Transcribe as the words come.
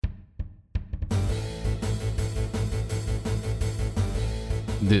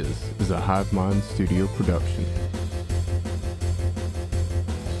This is a Hive Mind Studio production.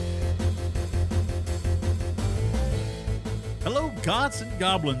 Hello, gods and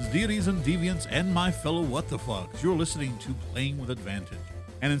goblins, deities and deviants, and my fellow what the fucks. You're listening to Playing with Advantage,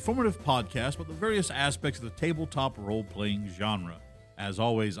 an informative podcast about the various aspects of the tabletop role-playing genre. As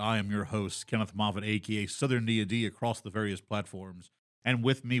always, I am your host, Kenneth Moffat, a.k.a. Southern D&D, across the various platforms. And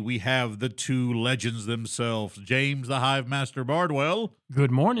with me, we have the two legends themselves, James the Hive Master Bardwell. Good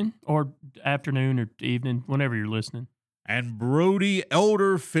morning, or afternoon, or evening, whenever you're listening. And Brody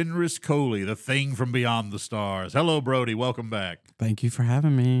Elder Fenris Coley, the thing from beyond the stars. Hello, Brody. Welcome back. Thank you for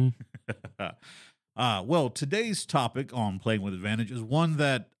having me. Well, today's topic on Playing with Advantage is one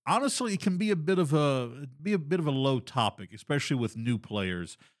that honestly can be a bit of a low topic, especially with new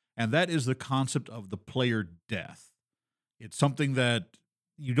players, and that is the concept of the player death. It's something that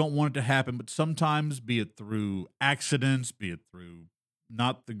you don't want it to happen, but sometimes, be it through accidents, be it through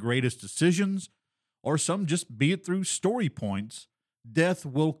not the greatest decisions, or some just be it through story points, death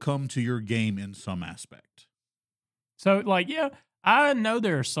will come to your game in some aspect. So, I know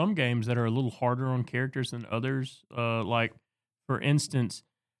there are some games that are a little harder on characters than others. For instance,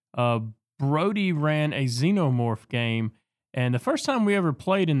 Brody ran a Xenomorph game, and the first time we ever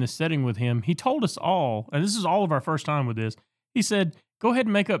played in this setting with him, he told us all, and this is all of our first time with this, he said, go ahead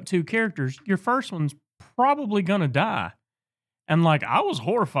and make up two characters. Your first one's probably going to die. And I was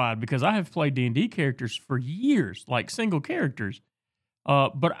horrified because I have played D&D characters for years, single characters.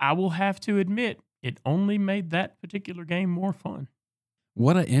 But I will have to admit, it only made that particular game more fun.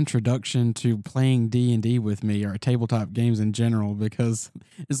 What an introduction to playing D&D with me, or tabletop games in general, because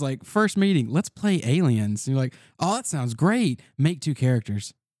it's like, first meeting, let's play Aliens. And you're like, oh, that sounds great. Make two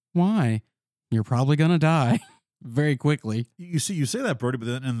characters. Why? You're probably going to die very quickly. You say that, Brody, but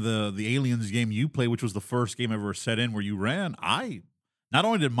then in the Aliens game you played, which was the first game ever set in where you ran, not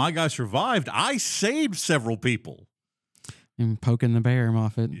only did my guy survive, I saved several people. I'm poking the bear,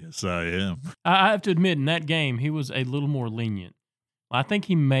 Moffat. Yes, I am. I have to admit, in that game, he was a little more lenient. I think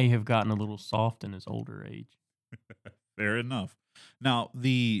he may have gotten a little soft in his older age. Fair enough. Now,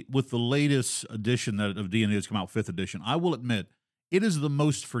 with the latest edition of D&D that's come out, 5th edition, I will admit, it is the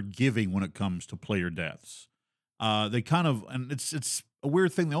most forgiving when it comes to player deaths. They kind of, and it's a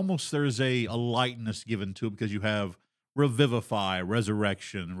weird thing. There's a lightness given to it because you have Revivify,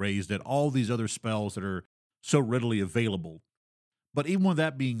 Resurrection, Raise Dead, all these other spells that are so readily available. But even with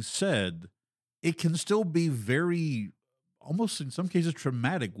that being said, it can still be very, almost in some cases,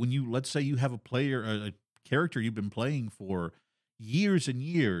 traumatic when let's say you have a character you've been playing for years and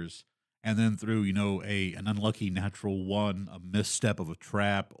years, and then through, an unlucky natural one, a misstep of a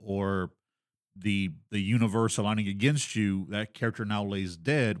trap, or the universe aligning against you, that character now lays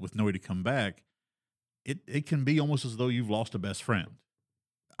dead with no way to come back. It can be almost as though you've lost a best friend.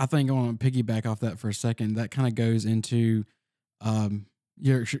 I think I want to piggyback off that for a second. That kind of goes into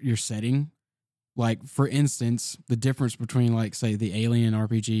your setting. Like, for instance, the difference between, say, the Alien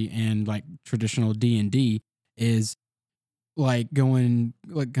RPG and, traditional D&D is, going,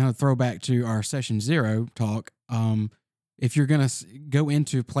 kind of throwback to our Session 0 talk. If you're going to go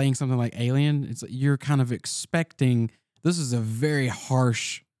into playing something like Alien, it's you're kind of expecting, this is a very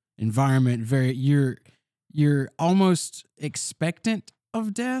harsh environment, you're almost expectant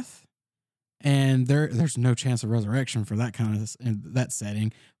of death. And there's no chance of resurrection for that kind of in that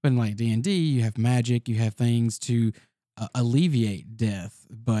setting. But in D&D, you have magic, you have things to alleviate death,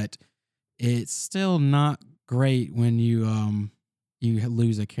 but it's still not great when you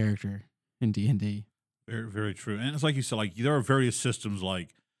lose a character in D&D. Very, very true. And it's like you said, there are various systems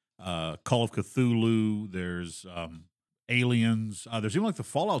like Call of Cthulhu. There's Aliens. There's even the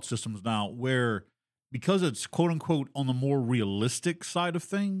Fallout systems now where, because it's quote unquote on the more realistic side of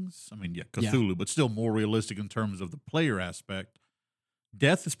things, Cthulhu, but still more realistic in terms of the player aspect,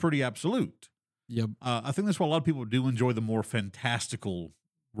 death is pretty absolute. Yep. I think that's why a lot of people do enjoy the more fantastical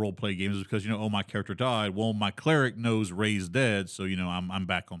role-play games, is because, my character died. Well, my cleric knows Ray's dead, so, I'm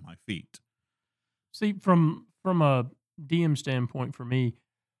back on my feet. See, from a DM standpoint for me,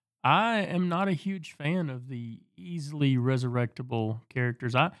 I am not a huge fan of the easily resurrectable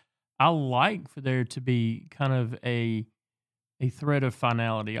characters. I like for there to be kind of a thread of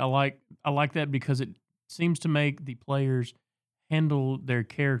finality. I like that because it seems to make the players handle their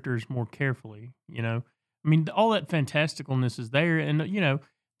characters more carefully. All that fantasticalness is there, and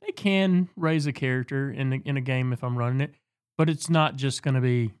they can raise a character in a game if I'm running it, but it's not just going to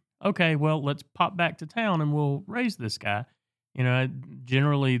be, okay, well, let's pop back to town and we'll raise this guy.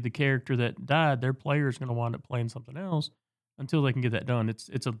 Generally the character that died, their player is going to wind up playing something else until they can get that done. It's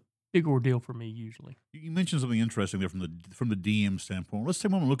a big ordeal for me usually. You mentioned something interesting there from the DM standpoint. Let's take a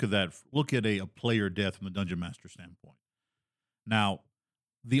moment and look at that. Look at a player death from the Dungeon Master standpoint. Now,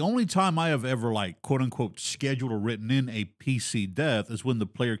 the only time I have ever, like, quote unquote, scheduled or written in a PC death is when the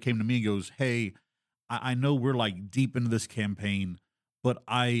player came to me and goes, "Hey, I know we're like deep into this campaign, but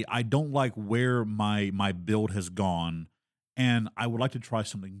I don't like where my build has gone, and I would like to try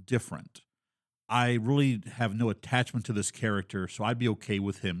something different. I really have no attachment to this character, so I'd be okay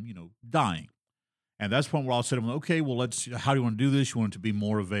with him, dying." And that's when I'll say to him, "Okay, well, how do you want to do this? You want it to be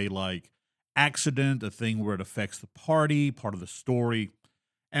more of a like accident, a thing where it affects the party, part of the story."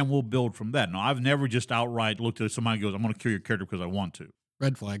 And we'll build from that. No, I've never just outright looked at somebody and goes, "I'm going to kill your character because I want to."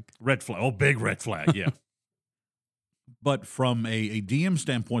 Red flag. Red flag. Oh, big red flag. Yeah. But from a DM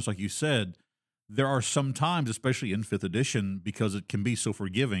standpoint, like you said, there are some times, especially in 5th edition, because it can be so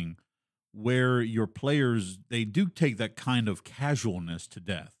forgiving, where your players, they do take that kind of casualness to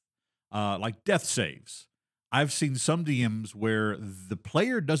death, like death saves. I've seen some DMs where the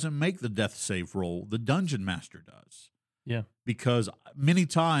player doesn't make the death save roll, the dungeon master does. Yeah. Because many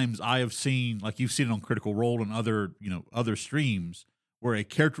times I have seen, like you've seen it on Critical Role and other streams, where a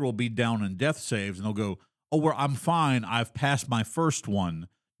character will be down in death saves and they'll go, "Oh, well, I'm fine. I've passed my first one.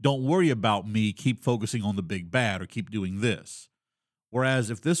 Don't worry about me. Keep focusing on the big bad or keep doing this." Whereas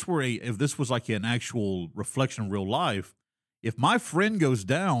if this was like an actual reflection of real life, if my friend goes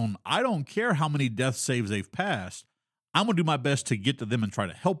down, I don't care how many death saves they've passed. I'm going to do my best to get to them and try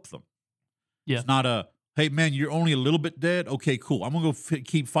to help them. Yeah. It's not a, "Hey, man, you're only a little bit dead. Okay, cool. I'm going to go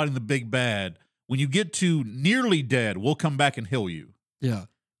keep fighting the big bad. When you get to nearly dead, we'll come back and heal you." Yeah.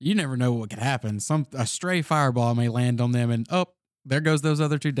 You never know what could happen. A stray fireball may land on them, and there goes those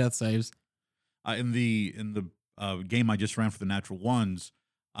other 2 death saves. In the game I just ran for the natural ones,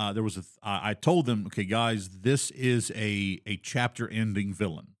 there was I told them, "Okay, guys, this is a chapter ending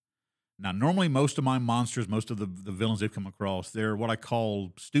villain." Now, normally most of my monsters, most of the villains they've come across, they're what I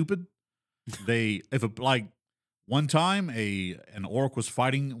call stupid. Like one time an orc was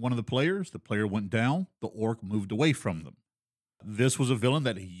fighting one of the players, the player went down, the orc moved away from them. This was a villain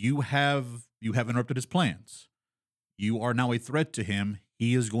that you have interrupted his plans. You are now a threat to him.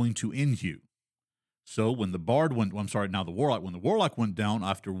 He is going to end you. So when the warlock went down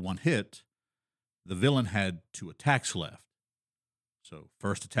after one hit, the villain had 2 attacks left. So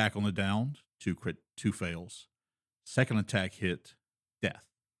first attack on the down, 2 crit, 2 fails. Second attack hit, death.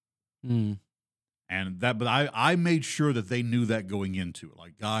 Mm. But I made sure that they knew that going into it.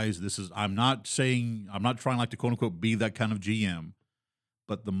 Like, guys, I'm not trying like to quote unquote be that kind of GM,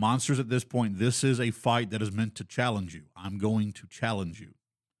 but the monsters at this point, this is a fight that is meant to challenge you. I'm going to challenge you.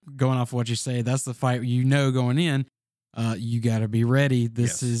 Going off what you say, that's the fight going in. You got to be ready.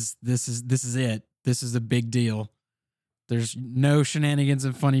 This is it. This is a big deal. There's no shenanigans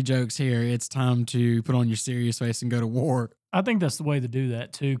and funny jokes here. It's time to put on your serious face and go to war. I think that's the way to do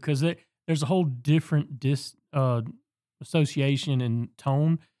that too, because there's a whole different association and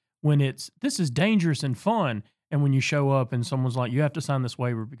tone when this is dangerous and fun, and when you show up and someone's like, "You have to sign this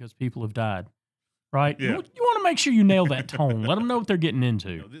waiver because people have died," right? Yeah. You want to make sure you nail that tone. Let them know what they're getting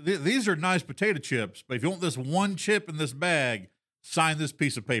into. These are nice potato chips, but if you want this one chip in this bag, sign this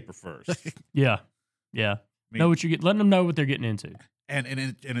piece of paper first. Yeah. Know what you get. Letting them know what they're getting into. And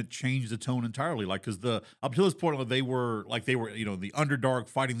it changed the tone entirely. Like, because up to this point, when they were the Underdark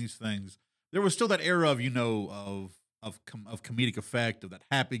fighting these things, there was still that era of comedic effect, of that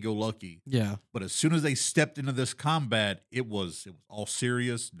happy go lucky. Yeah. But as soon as they stepped into this combat, it was all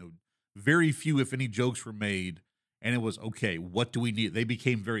serious. No, very few, if any, jokes were made, and it was okay. What do we need? They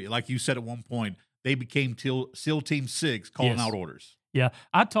became very, like you said at one point, they became SEAL Team 6 calling out orders. Yeah,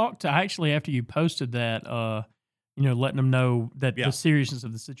 I talked to actually after you posted that, letting them know that the seriousness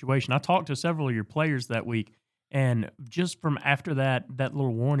of the situation. I talked to several of your players that week, and just from after that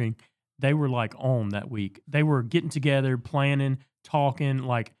little warning, they were like on that week. They were getting together, planning, talking,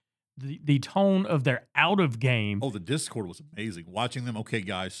 like the tone of their out of game. Oh, the Discord was amazing. Watching them. Okay,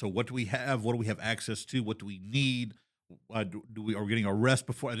 guys. So what do we have? What do we have access to? What do we need? Are we getting a rest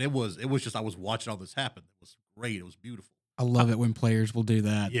before? And it was just, I was watching all this happen. It was great. It was beautiful. I love it when players will do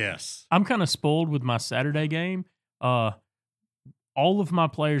that. Yes. I'm kind of spoiled with my Saturday game. All of my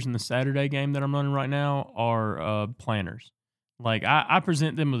players in the Saturday game that I'm running right now are planners. Like, I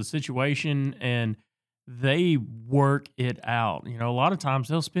present them with a situation and they work it out. A lot of times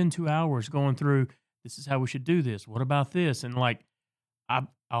they'll spend 2 hours going through, this is how we should do this. What about this? And like, I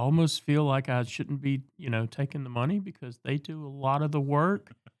almost feel like I shouldn't be, taking the money because they do a lot of the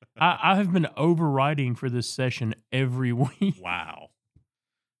work. I have been overriding for this session every week. Wow.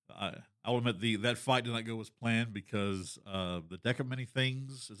 I will admit that fight did not go as planned because the deck of many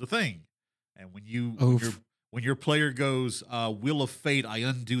things is a thing, and when your player goes Wheel of Fate, I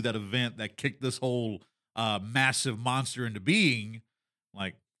undo that event that kicked this whole massive monster into being.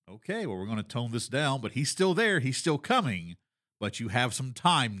 Like, okay, well, we're going to tone this down, but he's still there, he's still coming, but you have some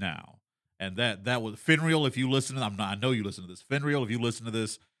time now. And that was Finreal. If you listen, I know you listen to this. Finreal, if you listen to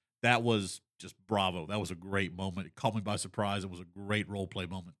this, that was just bravo. That was a great moment. It caught me by surprise. It was a great role play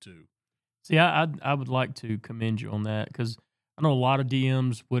moment too. See, I would like to commend you on that because I know a lot of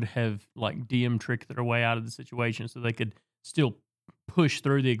DMs would have like DM tricked their way out of the situation so they could still push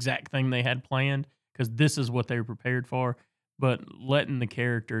through the exact thing they had planned because this is what they were prepared for. But letting the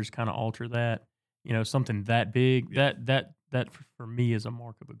characters kind of alter that, something that big, Yeah. that for me is a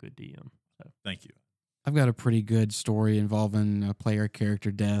mark of a good DM. So Thank you. I've got a pretty good story involving a player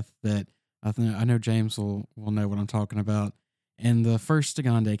character death that I know James will know what I'm talking about. In the first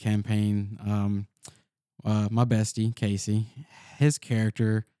Stigande campaign, my bestie, Casey, his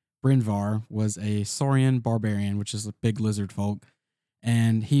character, Brynvar, was a Saurian barbarian, which is a big lizard folk.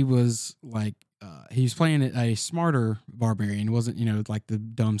 And he was like, he was playing a smarter barbarian. It wasn't, like the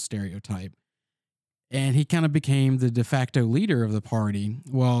dumb stereotype. And he kind of became the de facto leader of the party.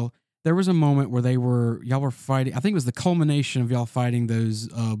 Well, there was a moment where y'all were fighting. I think it was the culmination of y'all fighting those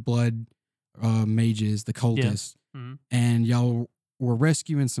blood mages, the cultists. Mhm. And y'all were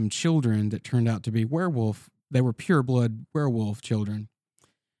rescuing some children that turned out to be werewolf. They were pure blood werewolf children.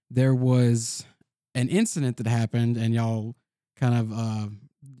 There was an incident that happened, and y'all kind of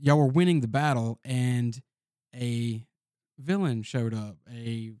y'all were winning the battle, and a villain showed up.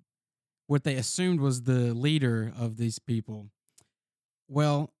 What they assumed was the leader of these people.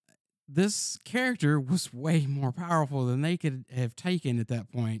 Well, this character was way more powerful than they could have taken at that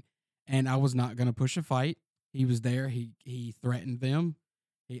point, and I was not going to push a fight. He was there. He threatened them.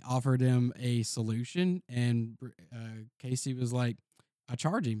 He offered them a solution, and Casey was like, "I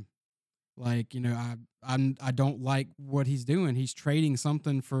charge him. Like, I don't like what he's doing. He's trading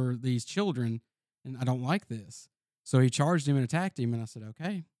something for these children, and I don't like this." So he charged him and attacked him, and I said,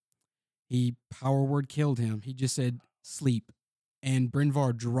 "Okay." He power word killed him. He just said sleep, and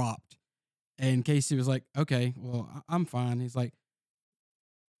Brynvar dropped. And Casey was like, "Okay, well, I'm fine." He's like,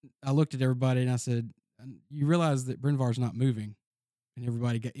 I looked at everybody and I said, "You realize that Brynvar's not moving?" And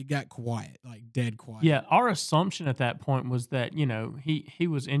everybody got quiet, like dead quiet. Yeah, our assumption at that point was that he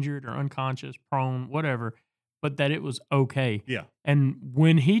was injured or unconscious, prone, whatever, but that it was okay. Yeah. And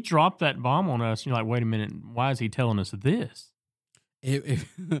when he dropped that bomb on us, you're like, wait a minute, why is he telling us this?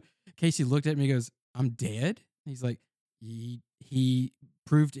 Casey looked at me and goes, "I'm dead." He's like, he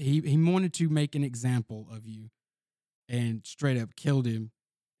proved he wanted to make an example of you, and straight up killed him.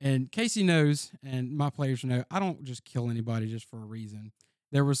 And Casey knows, and my players know, I don't just kill anybody just for a reason.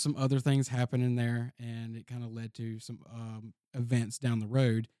 There was some other things happening there, and it kind of led to some events down the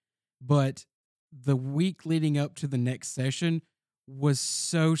road. But the week leading up to the next session was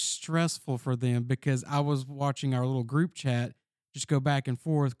so stressful for them because I was watching our little group chat just go back and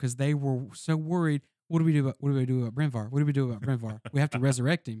forth because they were so worried. What do we do about Brynvar? What do we do about Brynvar? We have to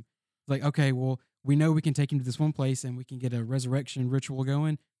resurrect him. It's like, okay, well, we know we can take him to this one place and we can get a resurrection ritual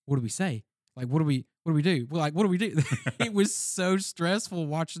going. What do we say? Like, what do we do? Well, like, what do we do? It was so stressful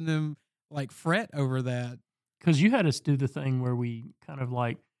watching them like fret over that. Because you had us do the thing where we kind of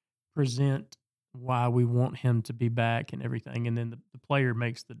like present why we want him to be back and everything, and then the player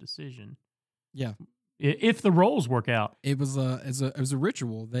makes the decision. Yeah, if the roles work out, it was a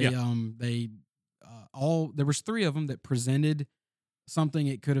ritual. They there was 3 of them that presented something.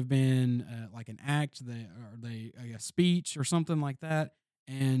 It could have been like an act, a speech or something like that.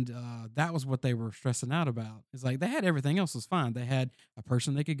 And that was what they were stressing out about. It's like they had everything else was fine. They had a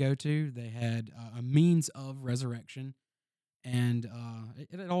person they could go to. They had a means of resurrection, and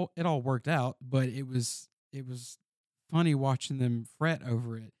it all worked out. But it was funny watching them fret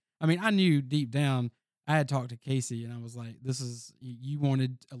over it. I mean, I knew deep down. I had talked to Casey, and I was like, "This is you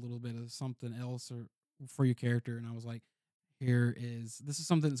wanted a little bit of something else or for your character," and I was like, this is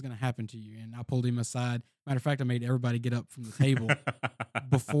something that's going to happen to you. And I pulled him aside. Matter of fact, I made everybody get up from the table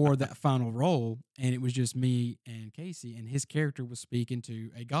before that final roll. And it was just me and Casey, and his character was speaking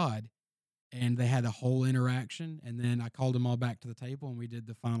to a god, and they had a whole interaction. And then I called them all back to the table, and we did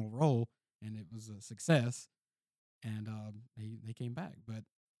the final roll, and it was a success. And they came back, but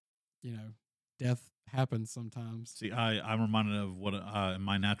death happens sometimes. See, I'm reminded of what in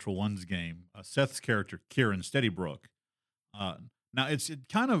my Natural Ones game, Seth's character Kieran Steadybrook. Now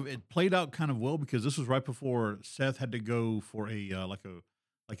it played out kind of well because this was right before Seth had to go for a like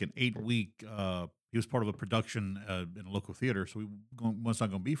an 8-week he was part of a production in a local theater, so he was not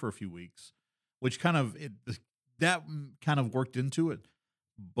going to be for a few weeks, which kind of that kind of worked into it.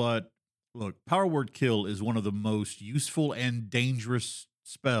 But look, Power Word Kill is one of the most useful and dangerous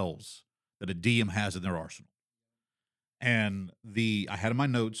spells that a DM has in their arsenal. And I had in my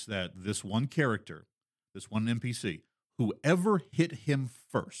notes that this one character, this one NPC, whoever hit him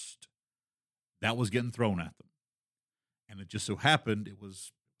first, that was getting thrown at them. And it just so happened it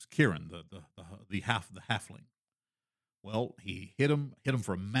was Kieran, the halfling. Well, he hit him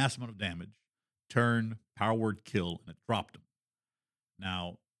for a mass amount of damage, turn, Power Word Kill, and it dropped him.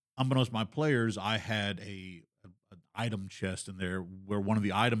 Now, unbeknownst to my players, I had an item chest in there where one of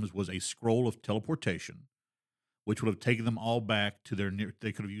the items was a scroll of teleportation, which would have taken them all back to their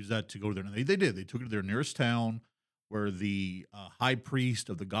they could have used that to go to their. They did. They took it to their nearest town, where the high priest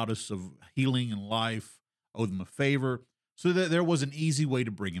of the goddess of healing and life owed them a favor, so that there was an easy way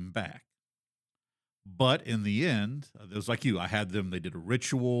to bring him back. But in the end, it was like you. I had them. They did a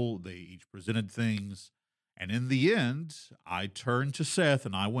ritual. They each presented things. And in the end, I turned to Seth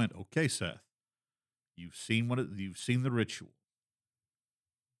and I went, "Okay, Seth, you've seen the ritual.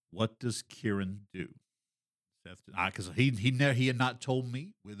 What does Kieran do?" Seth, because he had not told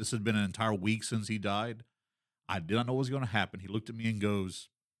me. This had been an entire week since he died. I did not know what was going to happen. He looked at me and goes,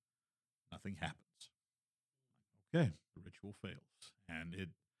 "Nothing happens." Okay, the ritual fails, and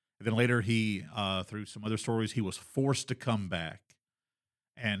then later he, through some other stories, he was forced to come back.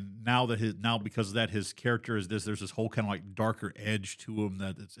 And now because of that, his character is this. There's this whole kind of like darker edge to him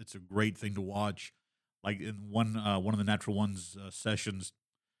that it's a great thing to watch. Like in one of the Natural Ones sessions,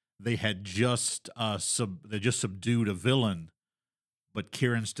 they had just subdued a villain, but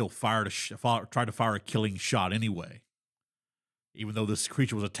Kieran still tried to fire a killing shot anyway. Even though this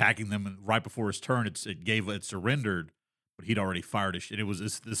creature was attacking them, and right before his turn, it surrendered, but he'd already fired it. And it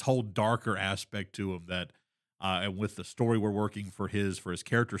was this whole darker aspect to him that. And with the story we're working for his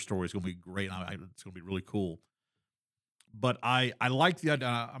character story, it's going to be great. It's going to be really cool. But I like the idea.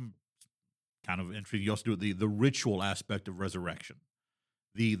 I'm kind of intrigued. You also do the ritual aspect of resurrection.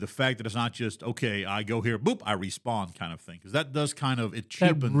 The fact that it's not just, okay, I go here, boop, I respawn kind of thing. Because that does kind of, it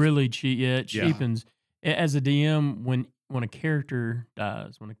cheapens. That really it cheapens. Yeah. As a DM, when a character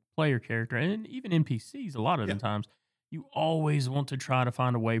dies, when a player character, and even NPCs a lot of the times, you always want to try to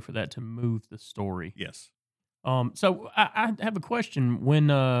find a way for that to move the story. Yes. So I have a question. When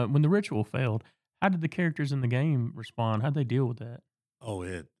the ritual failed, how did the characters in the game respond? How'd they deal with that? Oh,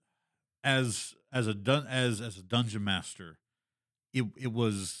 as a dungeon master, it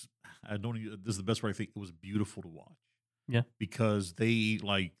was. This is the best way I think. It was beautiful to watch. Yeah, because they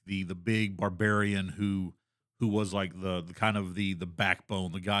like the big barbarian who was like the kind of the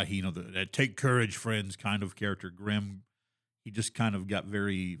backbone, the guy the take courage, friends kind of character, Grim. He just kind of got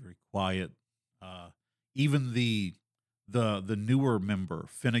very, very quiet. Even the newer member,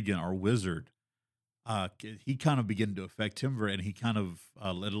 Finnegan, our wizard, he kind of began to affect him, and he kind of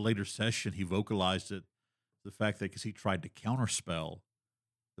at a later session he vocalized it, the fact that because he tried to counterspell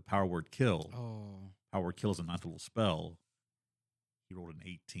the Power Word Kill. Oh, Power Word Kill is a ninth level spell. He rolled an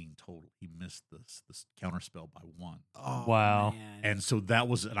 18 total. He missed this counterspell by 1. Oh, wow! Man. And so that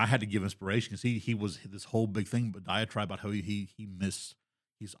was, and I had to give inspiration because he was this whole big thing, but diatribe about how he missed.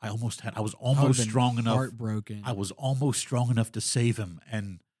 I was almost strong enough. Heartbroken. I was almost strong enough to save him,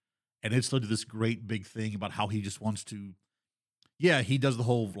 and it's led to this great big thing about how he just wants to. Yeah, he does the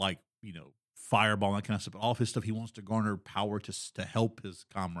whole fireball and that kind of stuff. But all of his stuff, he wants to garner power to help his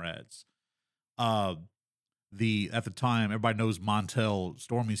comrades. At the time, everybody knows Montel,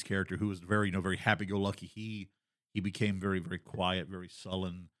 Stormy's character, who was very very happy-go-lucky. He became very very quiet, very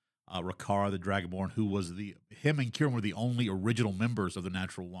sullen. Rakara, the Dragonborn, who was him and Kieran were the only original members of the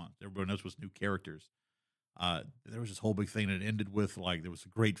Natural Ones. Everybody else was new characters. There was this whole big thing that ended with there was a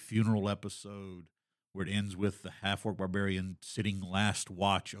great funeral episode where it ends with the half-orc barbarian sitting last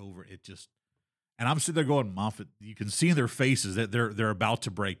watch over it. And I'm sitting there going, Moffat, you can see in their faces that they're about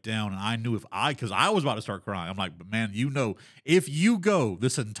to break down. And I knew because I was about to start crying. I'm like, but man, if you go,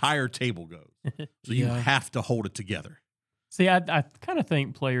 this entire table goes. So you have to hold it together. See, I kind of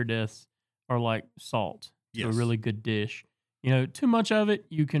think player deaths are like salt to a Yes. really good dish. Too much of it,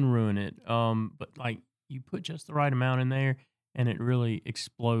 you can ruin it. But you put just the right amount in there, and it really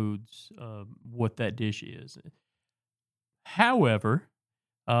explodes what that dish is. However,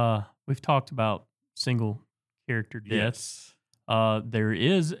 we've talked about single character deaths. Yes. There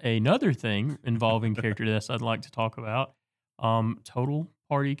is another thing involving character deaths I'd like to talk about. Total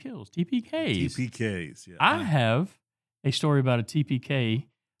party kills, TPKs. TPKs. Yeah. I have a story about a TPK.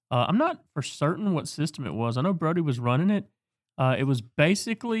 I'm not for certain what system it was. I know Brody was running it. It was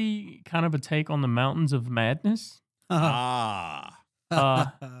basically kind of a take on the Mountains of Madness. Ah.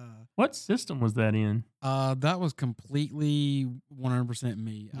 What system was that in? That was completely 100%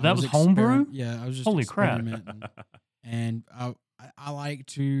 me. That was homebrew? Yeah, I was just Holy crap. experimenting. And I like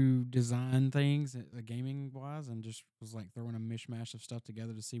to design things gaming wise, and just was like throwing a mishmash of stuff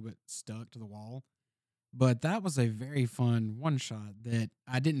together to see what stuck to the wall. But that was a very fun one shot that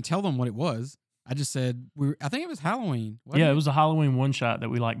I didn't tell them what it was. I just said I think it was Halloween. Yeah, it was a Halloween one shot that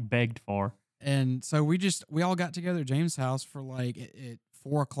we like begged for. And so we all got together at James' house for like at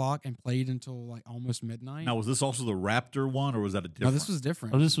 4:00 and played until like almost midnight. Now, was this also the Raptor one, or was that a different? No, this was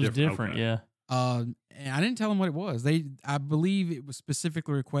different. Oh, this was different, okay. yeah. And I didn't tell them what it was. I believe it was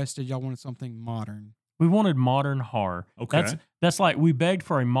specifically requested y'all wanted something modern. We wanted modern horror. Okay. That's like we begged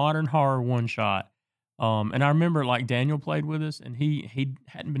for a modern horror one shot. And I remember like Daniel played with us, and he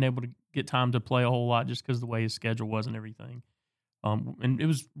hadn't been able to get time to play a whole lot just because of the way his schedule was and everything. And it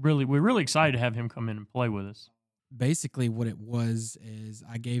was we're really excited to have him come in and play with us. Basically, what it was is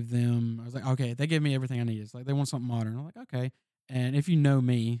I was like, okay, they gave me everything I needed. It's like they want something modern. I'm like, okay. And if you know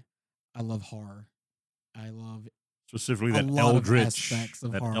me, I love horror. I love Specifically a that lot eldritch, of aspects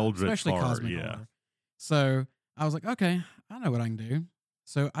of that horror, eldritch especially horror, cosmic yeah. horror. So I was like, okay, I know what I can do.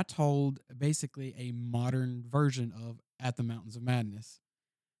 So I told basically a modern version of At the Mountains of Madness.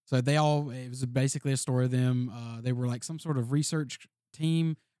 So it was basically a story of them. They were like some sort of research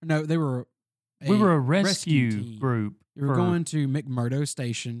team. No, we were a rescue group. We were going to McMurdo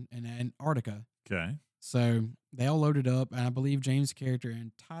Station in Antarctica. Okay. So they all loaded up, and I believe James' character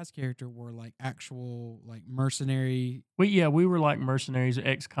and Ty's character were like actual like mercenary. We were like mercenaries,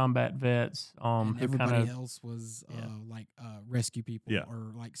 ex-combat vets. And everybody else was rescue people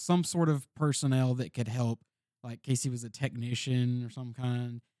or like some sort of personnel that could help. Like Casey was a technician or some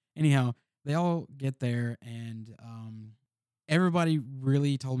kind. Anyhow, they all get there, and everybody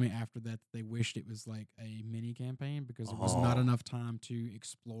really told me after that they wished it was like a mini campaign because there was not enough time to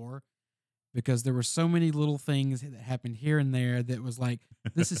explore. Because there were so many little things that happened here and there that was like,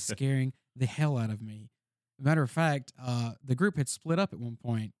 this is scaring the hell out of me. Matter of fact, the group had split up at one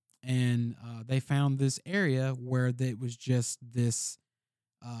point, and they found this area where it was just this,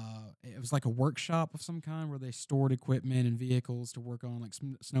 it was like a workshop of some kind where they stored equipment and vehicles to work on, like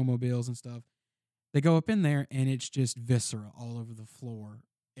snowmobiles and stuff. They go up in there, and it's just viscera all over the floor.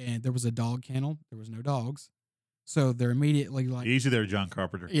 And there was a dog kennel. There was no dogs. So they're immediately like... Easy there, John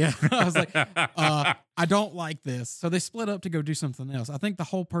Carpenter. Yeah. I was like, I don't like this. So they split up to go do something else. I think the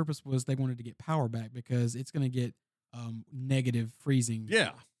whole purpose was they wanted to get power back because it's going to get negative freezing.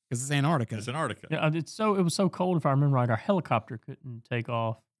 Yeah. Because it's Antarctica. It's Antarctica. Yeah, it was so cold, if I remember right, our helicopter couldn't take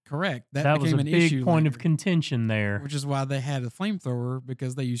off. Correct. That was a big point of contention there. Which is why they had a flamethrower,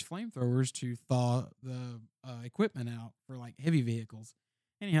 because they use flamethrowers to thaw the equipment out for like heavy vehicles.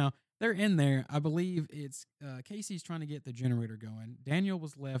 Anyhow, they're in there. I believe it's Casey's trying to get the generator going. Daniel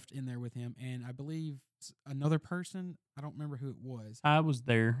was left in there with him, and I believe another person. I don't remember who it was. I was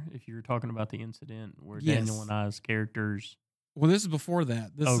there. If you were talking about the incident where Daniel and I's characters. Well, this is before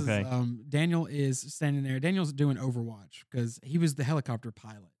that. This okay. is Daniel is standing there. Daniel's doing Overwatch because he was the helicopter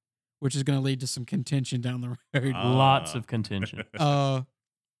pilot, which is going to lead to some contention down the road. Lots of contention.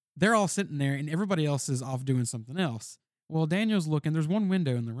 They're all sitting there, and everybody else is off doing something else. Well, Daniel's looking. There's one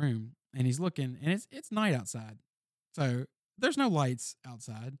window in the room, and he's looking, and it's night outside. So there's no lights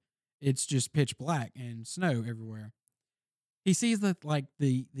outside. It's just pitch black and snow everywhere. He sees the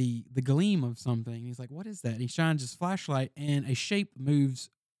gleam of something. He's like, what is that? He shines his flashlight, and a shape moves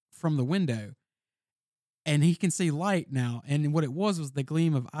from the window. And he can see light now. And what it was the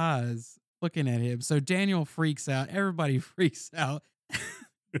gleam of eyes looking at him. So Daniel freaks out. Everybody freaks out.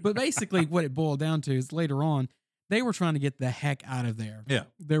 But basically what it boiled down to is later on, they were trying to get the heck out of there. Yeah.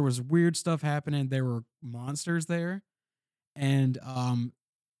 There was weird stuff happening. There were monsters there. And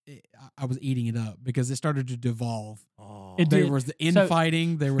I was eating it up because it started to devolve. Oh. There was the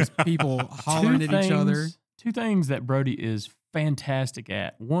infighting. There was people hollering at each other. Two things that Brody is fantastic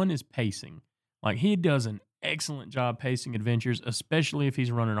at. One is pacing. Like, he does an excellent job pacing adventures, especially if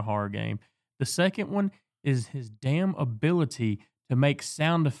he's running a horror game. The second one is his damn ability to make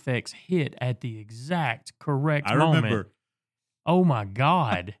sound effects hit at the exact correct moment. I remember. Oh my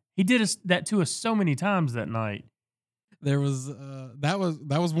God. He did that to us so many times that night. There was that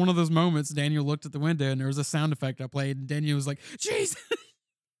was one of those moments. Daniel looked at the window and there was a sound effect I played, and Daniel was like, "Jeez,"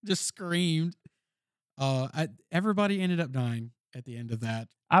 just screamed. Everybody ended up dying at the end of that.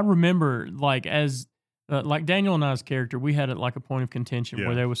 I remember, like Daniel and I's character, we had a point of contention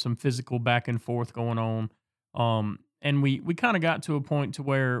where there was some physical back and forth going on. And we kind of got to a point to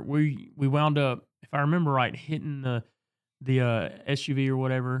where we wound up, if I remember right, hitting SUV or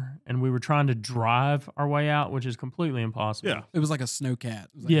whatever, and we were trying to drive our way out, which is completely impossible. Yeah. It was like a snowcat. It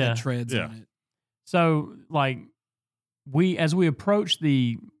was like, it had treads Yeah. on it. So, like, as we approached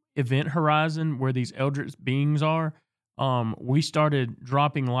the event horizon where these eldritch beings are, we started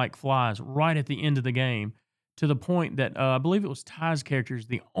dropping like flies right at the end of the game, to the point that I believe it was Ty's character is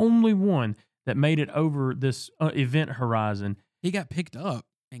the only one that made it over this event horizon. He got picked up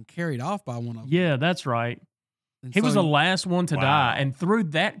and carried off by one of them. Yeah, that's right. And He was so- the last one to die, Wow. and through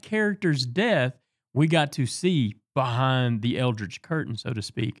that character's death, we got to see behind the eldritch curtain, so to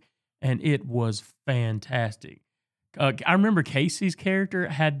speak, and it was fantastic. I remember Casey's character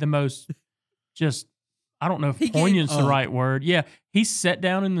had the most just, I don't know if He gave poignant's the up. right word. Yeah, he sat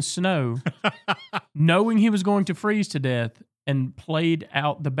down in the snow knowing he was going to freeze to death and played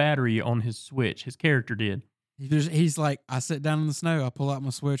out the battery on his Switch. His character did. He's like, I sit down in the snow, I pull out my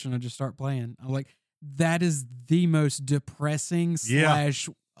Switch, and I just start playing. I'm like, that is the most depressing slash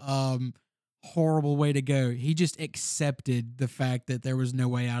horrible way to go. He just accepted the fact that there was no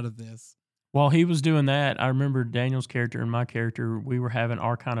way out of this. While he was doing that, I remember Daniel's character and my character, we were having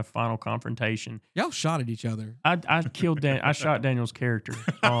our kind of final confrontation. Y'all shot at each other. I killed I shot Daniel's character.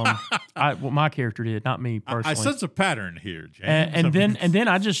 My character did, not me personally. I sense a pattern here, James. And then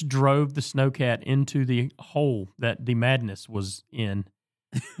I just drove the snowcat into the hole that the madness was in,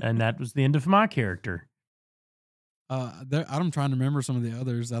 and that was the end of my character. I'm trying to remember some of the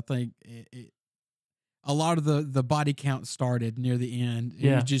others. I think a lot of the body count started near the end.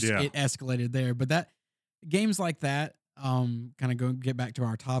 Yeah. It escalated there. But that games like that, kind of get back to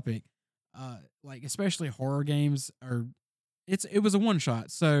our topic, like especially horror games it was a one shot.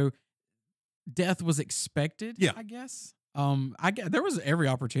 So death was expected, Yeah. I guess. There was every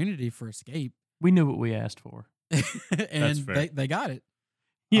opportunity for escape. We knew what we asked for. And fair. they got it.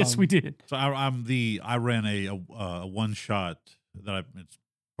 Yes, we did. So I ran a one shot it's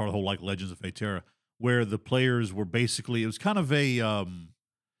part of the whole like Legends of Fate-Terra, where the players were basically, it was kind of a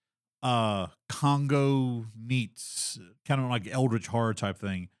Congo meets kind of like Eldritch horror type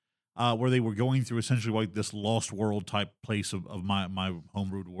thing, where they were going through essentially like this lost world type place of my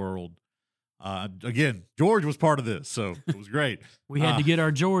homebrewed world. Again, George was part of this, so it was great. We had to get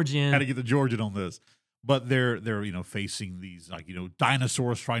our George in. Had to get the George in on this. But they're facing these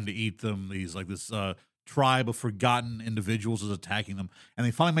dinosaurs trying to eat them. These this tribe of forgotten individuals is attacking them, and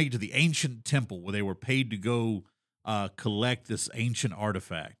they finally make it to the ancient temple where they were paid to go collect this ancient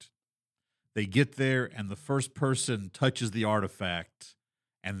artifact. They get there, and the first person touches the artifact,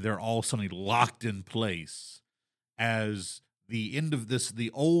 and they're all suddenly locked in place. As the end of this, the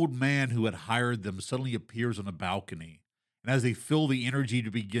old man who had hired them suddenly appears on a balcony, and as they feel the energy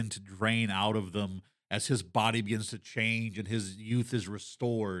to begin to drain out of them, as his body begins to change and his youth is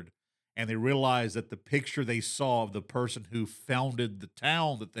restored, and they realize that the picture they saw of the person who founded the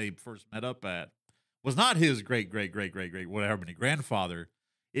town that they first met up at was not his great whatever many grandfather.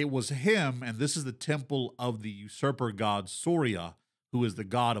 It was him, and this is the temple of the usurper god Surya, who is the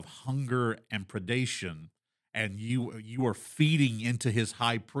god of hunger and predation, and you are feeding into his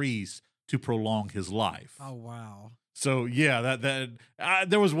high priest to prolong his life. Oh, wow. So yeah,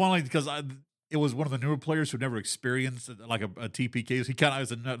 there was one because it was one of the newer players who never experienced like a TPK. So he kind of has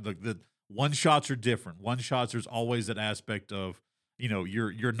the one shots are different. One shots, there's always that aspect of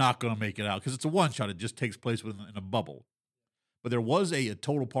you're not going to make it out because it's a one shot. It just takes place in a bubble. But there was a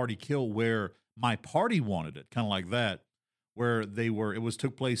total party kill where my party wanted it, kind of like that, where it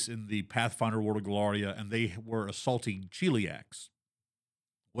took place in the Pathfinder World of Gloria, and they were assaulting Chiliacs.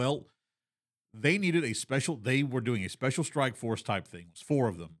 Well, they needed they were doing a special strike force type thing. It was 4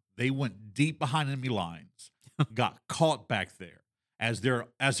 of them. They went deep behind enemy lines, got caught back there as their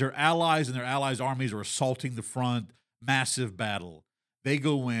allies and their allies' armies are assaulting the front. Massive battle. They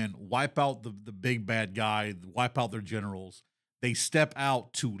go in, wipe out the big bad guy, wipe out their generals. They step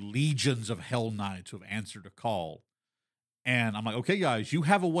out to legions of Hell Knights who have answered a call. And I'm like, okay, guys, you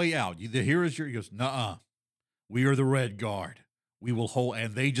have a way out. Here is he goes, nuh-uh. We are the Red Guard. We will hold.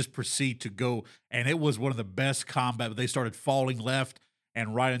 And they just proceed to go. And it was one of the best combat. They started falling left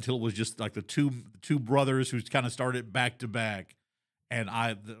and right until it was just like the two brothers who kind of started back to back. And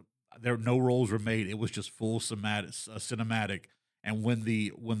there no rolls were made. It was just full cinematic. And when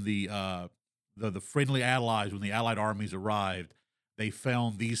the friendly allies, when the allied armies arrived, they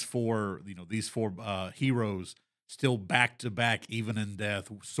found these four heroes still back to back, even in death,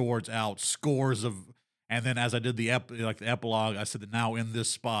 swords out, scores of. And then as I did the epilogue, I said that now in this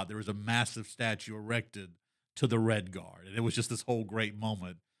spot there was a massive statue erected to the Red Guard, and it was just this whole great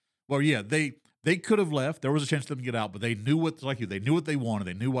moment. Well, yeah, they could have left. There was a chance for them to get out, but they knew they knew what they wanted.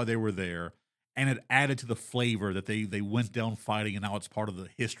 They knew why they were there, and it added to the flavor that they went down fighting, and now it's part of the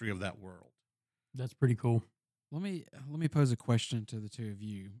history of that world. That's pretty cool. Let me pose a question to the two of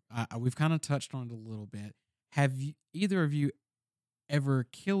you. We've kind of touched on it a little bit. Have either of you ever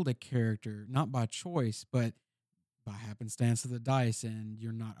killed a character, not by choice, but by happenstance of the dice, and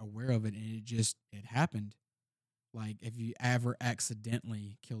you're not aware of it, and it happened? Like, have you ever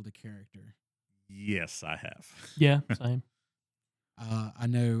accidentally killed a character? Yes, I have. Yeah, same. I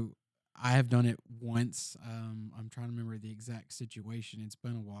know I have done it once. I'm trying to remember the exact situation. It's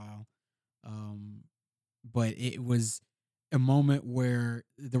been a while. But it was a moment where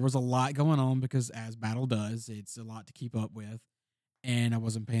there was a lot going on because, as battle does, it's a lot to keep up with. And I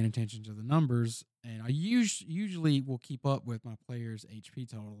wasn't paying attention to the numbers. And I usually will keep up with my players'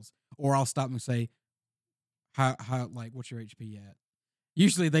 HP totals, or I'll stop and say, "How like what's your HP at?"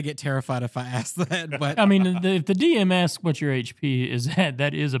 Usually they get terrified if I ask that. But I mean, if the DM asks what your HP is at,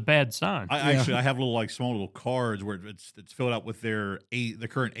 that is a bad sign. I have little small little cards where it's filled out with the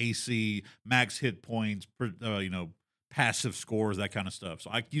current AC, max hit points, passive scores, that kind of stuff. So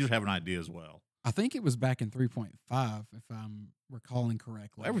I usually have an idea as well. I think it was back in 3.5, if I'm recalling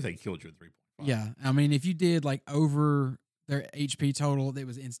correctly. Well, everything killed you in 3.5. Yeah, I mean, if you did like over their HP total, it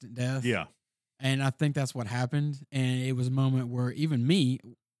was instant death. Yeah. And I think that's what happened. And it was a moment where even me,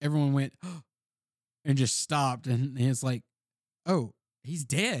 everyone went and just stopped. And it's like, oh, he's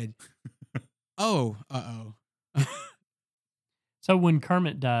dead. Oh, uh-oh. So when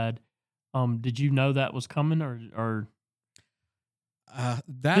Kermit died, did you know that was coming, or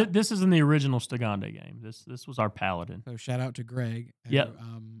this is in the original Stigande game? This was our paladin. So shout out to Greg. Yep.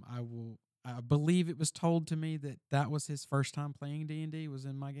 I believe it was told to me that was his first time playing D&D, was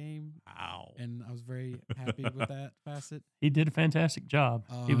in my game. Wow. And I was very happy with that facet. He did a fantastic job.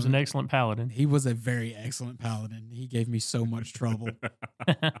 He was an excellent paladin. He was a very excellent paladin. He gave me so much trouble.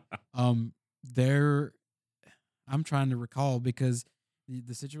 I'm trying to recall because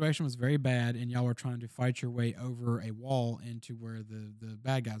the situation was very bad, and y'all were trying to fight your way over a wall into where the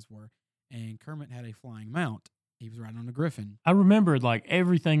bad guys were. And Kermit had a flying mount. He was riding on a griffin. I remember like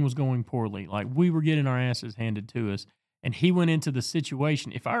everything was going poorly. Like we were getting our asses handed to us, and he went into the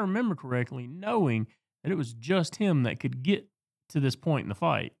situation, if I remember correctly, knowing that it was just him that could get to this point in the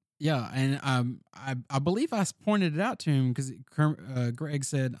fight. Yeah, and I believe I pointed it out to him because Greg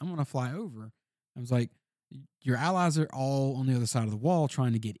said, "I'm going to fly over." I was like, "Your allies are all on the other side of the wall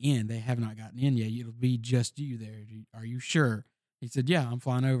trying to get in. They have not gotten in yet. It'll be just you there. Are you sure?" He said, "Yeah, I'm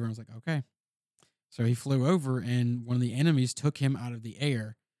flying over." I was like, "Okay." So he flew over, and one of the enemies took him out of the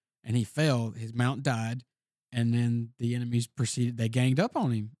air, and he fell. His mount died, and then the enemies proceeded. They ganged up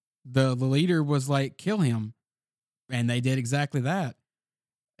on him. The leader was like, "Kill him," and they did exactly that.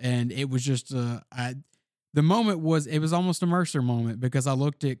 And it was just the moment was, it was almost a Mercer moment, because I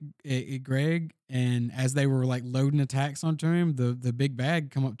looked at Greg, and as they were like loading attacks onto him, the big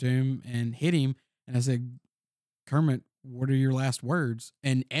bag come up to him and hit him, and I said, "Kermit, what are your last words?"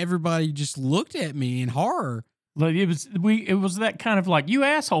 And everybody just looked at me in horror. Like it was that kind of like, you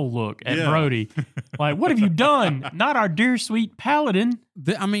asshole look at Yeah. Brody. Like, what have you done? Not our dear sweet paladin.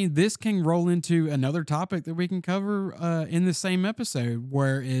 I mean, this can roll into another topic that we can cover in the same episode,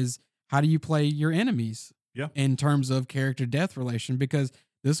 where is how do you play your enemies? Yeah. In terms of character death relation, because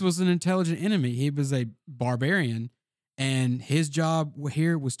this was an intelligent enemy. He was a barbarian, and his job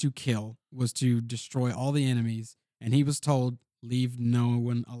here was to kill, was to destroy all the enemies. And he was told, leave no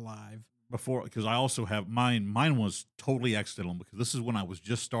one alive. Before, because I also have mine was totally accidental, because this is when I was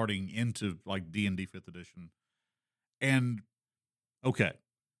just starting into like D&D 5th edition. And okay,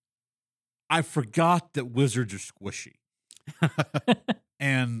 I forgot that wizards are squishy.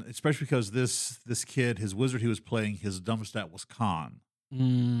 And especially because this kid, his wizard he was playing, his dumb stat was con.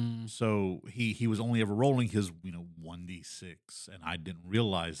 So he was only ever rolling his 1d6, and I didn't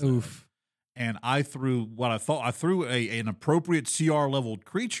realize that. Oof. And I threw what I thought an appropriate CR leveled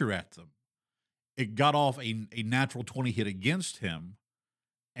creature at them. It got off a natural 20 hit against him,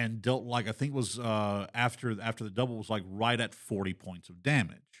 and dealt like, I think it was after the double was like right at 40 points of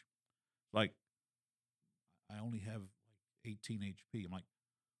damage. Like, I only have 18 HP. I'm like,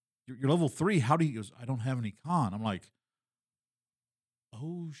 you're level 3. How do you? He goes, I don't have any con. I'm like,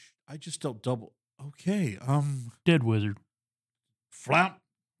 oh, I just dealt double. Okay, Dead wizard. flap.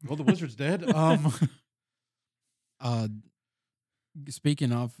 Well, the wizard's dead.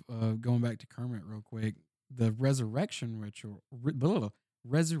 Speaking of going back to Kermit real quick, the resurrection ritual.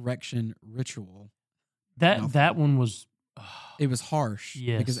 That one was. It was harsh.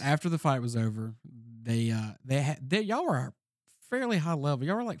 Yes. Because after the fight was over, y'all were fairly high level.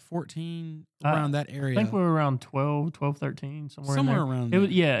 Y'all were like 14 around that area. I think we were around 12, 13, somewhere in there. around It was,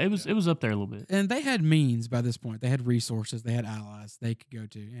 there. yeah, it was up there a little bit. And they had means by this point. They had resources. They had allies they could go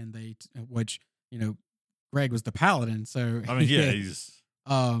to, and which Greg was the paladin. So I mean, yeah, he's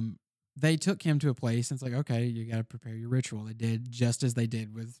they took him to a place, and it's like, okay, you got to prepare your ritual. They did just as they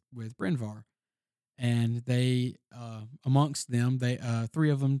did with Brynvar, and they amongst them, they 3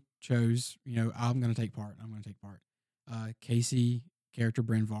 of them chose, I'm going to take part. I'm going to take part. Casey character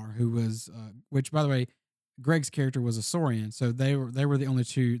Brynvar, who was which by the way, Greg's character was a Saurian, so they were the only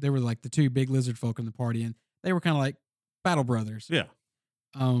 2. They were like the 2 big lizard folk in the party, and they were kind of like battle brothers. yeah.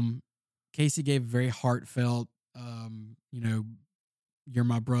 Casey gave very heartfelt, you're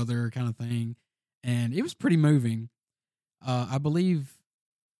my brother kind of thing, and it was pretty moving. I believe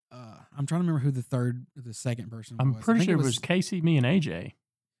I'm trying to remember who the second person was. I'm pretty sure it was Casey, me, and AJ.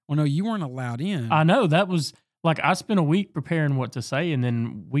 Well, no, you weren't allowed in. I know, that was like, I spent a week preparing what to say, and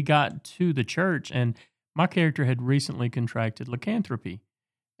then we got to the church, and my character had recently contracted lycanthropy,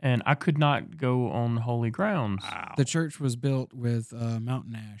 and I could not go on holy grounds. Wow. The church was built with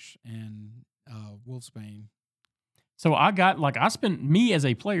mountain ash and wolfsbane. So me as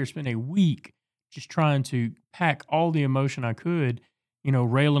a player spent a week just trying to pack all the emotion I could,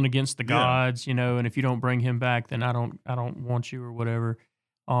 railing against the gods, and if you don't bring him back, then I don't want you or whatever.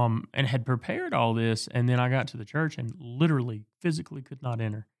 And had prepared all this, and then I got to the church and literally physically could not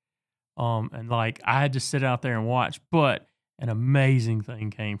enter. And like, I had to sit out there and watch, but an amazing thing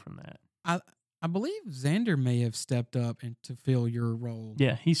came from that. I believe Xander may have stepped up and to fill your role.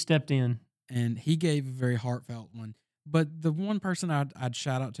 Yeah, he stepped in. And he gave a very heartfelt one. But the one person I'd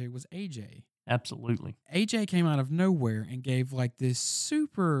shout out to was AJ. Absolutely. AJ came out of nowhere and gave like this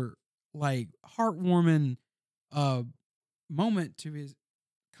super like heartwarming moment to his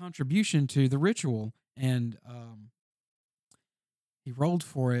contribution to the ritual. And he rolled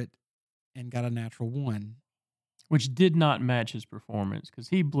for it and got a natural 1. Which did not match his performance because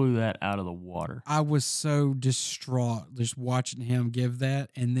he blew that out of the water. I was so distraught just watching him give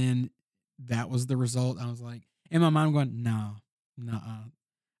that, and then that was the result. I was like, in my mind, I'm going, no,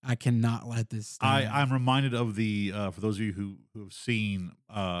 I cannot let this stand. I'm reminded of the for those of you who have seen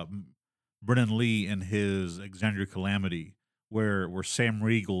Brennan Lee in his Exandria Calamity, where Sam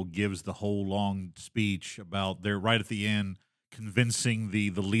Riegel gives the whole long speech about they're right at the end convincing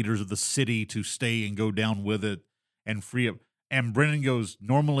the leaders of the city to stay and go down with it and free up. And Brennan goes,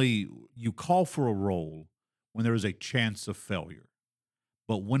 normally you call for a roll when there is a chance of failure.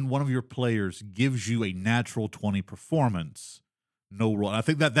 But when one of your players gives you a natural 20 performance, no roll. I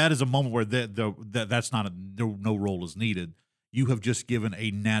think that is a moment where that's not no roll is needed. You have just given a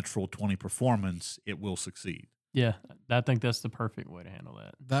natural 20 performance. It will succeed. Yeah, I think that's the perfect way to handle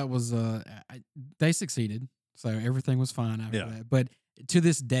that. That was they succeeded, so everything was fine after Yeah. that. But to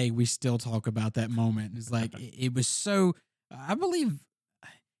this day, we still talk about that moment. It's like it was so. I believe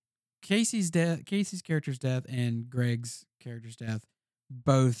Casey's character's death and Greg's character's death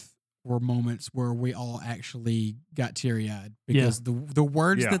both were moments where we all actually got teary-eyed because the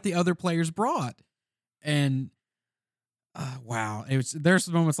words that the other players brought. And wow, there's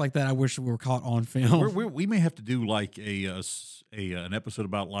moments like that I wish we were caught on film. We may have to do like an episode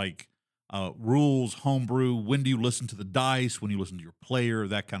about like rules, homebrew. When do you listen to the dice? When you listen to your player,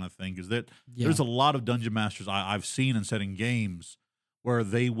 that kind of thing. Because there's a lot of dungeon masters I've seen and set in games where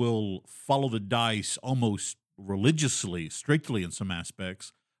they will follow the dice almost religiously, strictly in some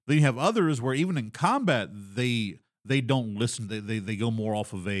aspects. Then you have others where even in combat they don't listen. They go more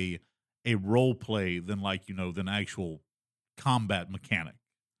off of a role play than than actual combat mechanic.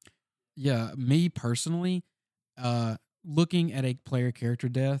 Yeah, me personally, looking at a player character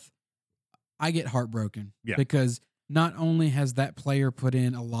death, I get heartbroken because not only has that player put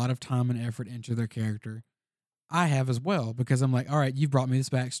in a lot of time and effort into their character, I have as well, because I'm like, all right, you've brought me this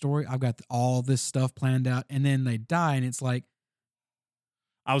backstory. I've got all this stuff planned out, and then they die, and it's like,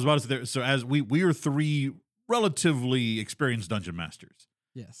 I was about to say, so as we are 3 relatively experienced dungeon masters.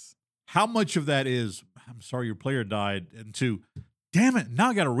 yes. How much of that is, I'm sorry your player died, and 2, damn it, now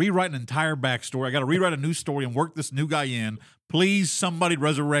I got to rewrite an entire backstory. I got to rewrite a new story and work this new guy in. Please, somebody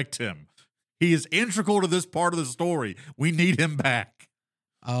resurrect him. He is integral to this part of the story. We need him back.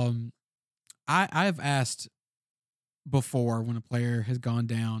 I've asked before when a player has gone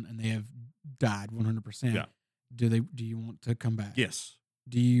down and they have died 100%. Yeah. Do you want to come back? Yes.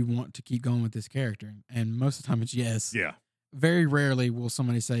 Do you want to keep going with this character? And most of the time it's yes. Yeah. Very rarely will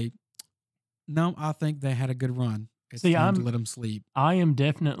somebody say, no, I think they had a good run. It's time to let them sleep. I am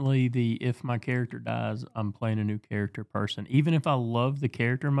definitely if my character dies, I'm playing a new character person. Even if I love the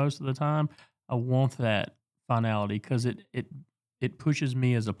character most of the time, I want that finality because it it pushes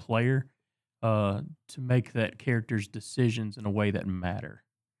me as a player to make that character's decisions in a way that matter.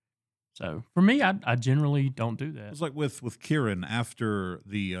 So for me, I generally don't do that. It was like with Kieran after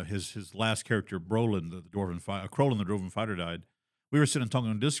the his last character Brolin, the dwarven Crolin, the dwarven fighter died. We were sitting and talking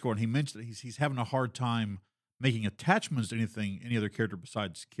on Discord, and he mentioned that he's having a hard time making attachments to any other character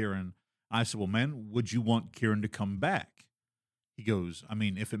besides Kieran. I said, "Well, man, would you want Kieran to come back?" He goes, "I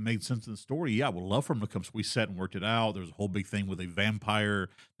mean, if it made sense in the story, yeah, I would love for him to come." So we sat and worked it out. There was a whole big thing with a vampire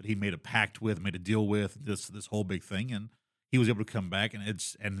that he made a pact with, made a deal with. This whole big thing, and he was able to come back.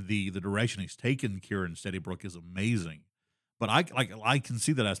 And the direction he's taken Kieran Steadybrook is amazing. But I can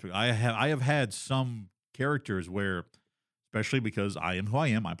see that aspect. I have had some characters where, especially because I am who I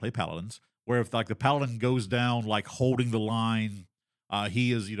am, I play paladins. Where if like the paladin goes down, like holding the line.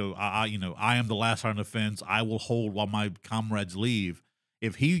 He is, I am the last line of defense. I will hold while my comrades leave.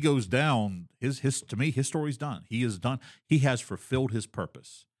 If he goes down, to me, his story's done. He is done. He has fulfilled his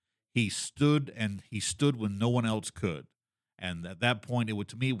purpose. He stood when no one else could. And at that point, it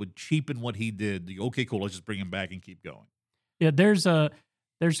would cheapen what he did. Okay, cool. Let's just bring him back and keep going. Yeah, there's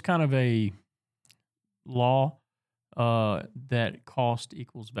kind of a law that cost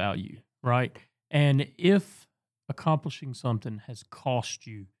equals value, right? And if accomplishing something has cost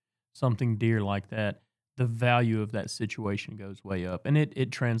you something dear like that, the value of that situation goes way up, and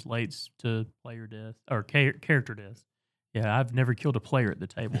it translates to player death or character death. Yeah, I've never killed a player at the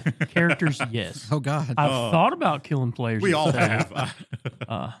table. Characters, yes. Oh God, I've thought about killing players. We at all the table.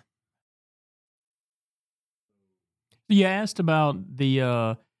 have. You asked about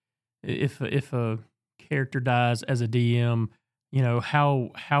the if a character dies as a DM,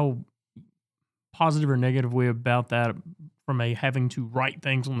 how positive or negative way about that from a having to write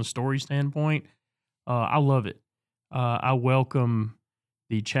things on the story standpoint. I love it. I welcome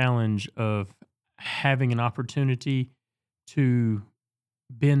the challenge of having an opportunity to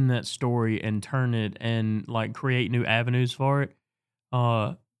bend that story and turn it and like create new avenues for it.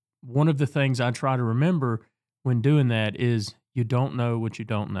 One of the things I try to remember when doing that is you don't know what you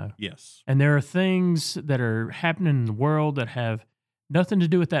don't know. Yes. And there are things that are happening in the world that have nothing to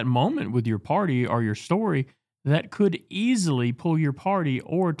do with that moment with your party or your story that could easily pull your party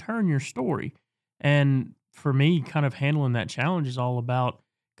or turn your story. And for me, kind of handling that challenge is all about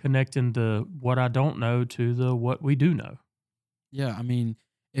connecting the what I don't know to the what we do know. Yeah, I mean,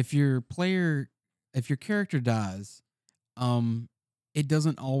 if your character dies, it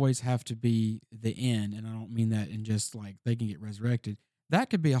doesn't always have to be the end, and I don't mean that in just like they can get resurrected. That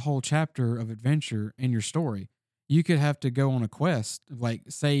could be a whole chapter of adventure in your story. You could have to go on a quest, like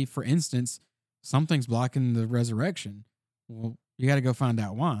say, for instance, something's blocking the resurrection. Well, you got to go find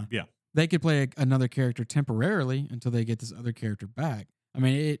out why. Yeah. They could play another character temporarily until they get this other character back. I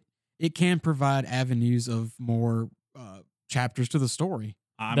mean, it can provide avenues of more chapters to the story.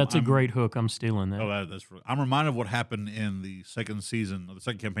 That's a great hook. I'm stealing that. Oh, I'm reminded of what happened in the second season of the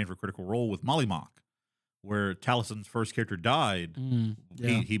second campaign for Critical Role with Molly Mock, where Talison's first character died.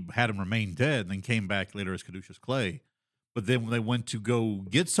 Yeah. He had him remain dead, and then came back later as Caduceus Clay. But then when they went to go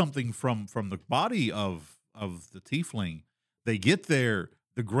get something from the body of the tiefling, they get there,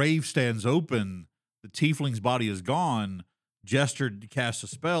 the grave stands open, the tiefling's body is gone. Jester casts a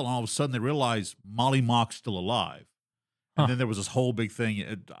spell, and all of a sudden they realize Molly Mock's still alive. And then there was this whole big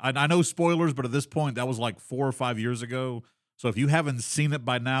thing. I know spoilers, but at this point, that was like 4 or 5 years ago. So if you haven't seen it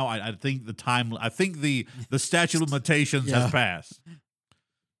by now, I think the statute of limitations has passed.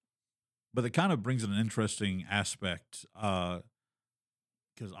 But it kind of brings in an interesting aspect because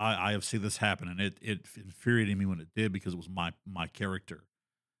I have seen this happen, and it infuriated me when it did because it was my character.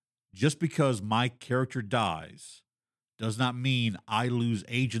 Just because my character dies does not mean I lose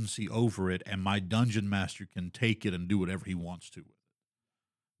agency over it, and my dungeon master can take it and do whatever he wants to with it.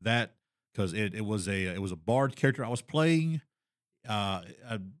 That because it was a bard character I was playing. I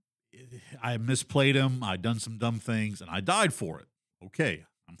misplayed him. I done some dumb things, and I died for it. Okay,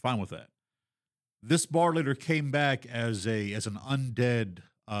 I'm fine with that. This bard later came back as an undead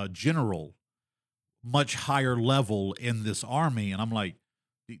general, much higher level in this army, and I'm like,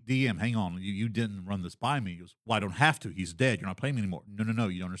 DM, hang on, you didn't run this by me. He goes, well, I don't have to. He's dead. You're not playing me anymore. No,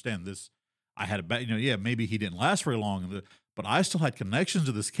 you don't understand this. I had a bad, maybe he didn't last very long, but I still had connections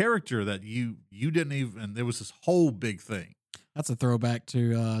to this character that you didn't even. And there was this whole big thing. That's a throwback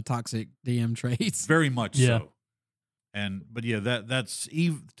to toxic DM traits. Very much so. But that's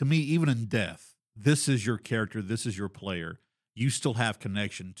to me, even in death, this is your character. This is your player. You still have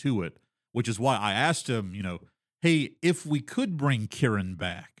connection to it, which is why I asked him, hey, if we could bring Kieran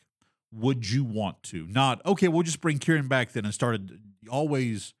back, would you want to? Not, okay, we'll just bring Kieran back then and started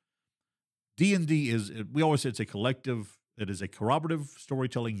always, D&D we always say it's a collective It is a corroborative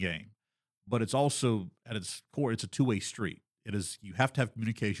storytelling game, but it's also at its core, it's a two-way street. It is you have to have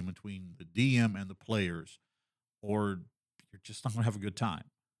communication between the DM and the players, or you're just not going to have a good time.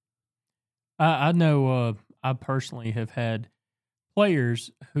 I know I personally have had players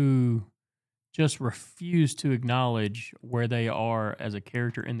who just refuse to acknowledge where they are as a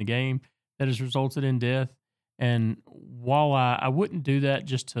character in the game that has resulted in death. And while I wouldn't do that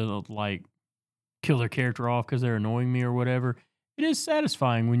just to like kill their character off because they're annoying me or whatever, it is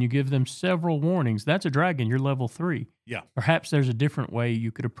satisfying when you give them several warnings. That's a dragon. You're level 3. Yeah. Perhaps there's a different way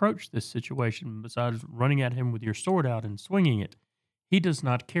you could approach this situation besides running at him with your sword out and swinging it. He does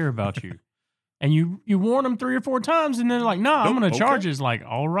not care about you. And you warn them 3 or 4 times, and they're like, "Nah, I'm going to charge." It's like,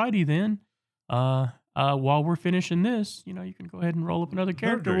 "Alrighty then. While we're finishing this, you can go ahead and roll up another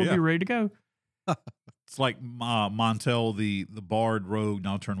character. We'll be ready to go." It's like Montel, the bard rogue,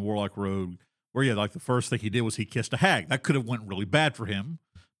 now turned warlock rogue, where like the first thing he did was he kissed a hag. That could have went really bad for him,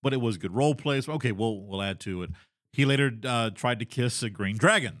 but it was good role play. So okay, we'll add to it. He later tried to kiss a green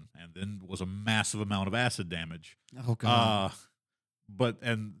dragon, and then was a massive amount of acid damage. Oh god.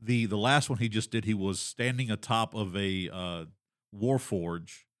 And the last one he just did, he was standing atop of a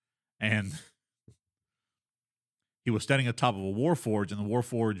warforge, and he was standing atop of a warforge, and the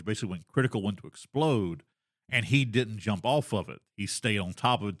warforge basically went critical, went to explode, and he didn't jump off of it. He stayed on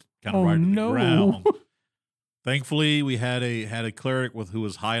top of it, kind of to the ground. Thankfully, we had a cleric who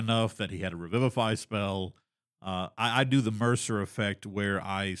was high enough that he had a revivify spell. I do the Mercer effect where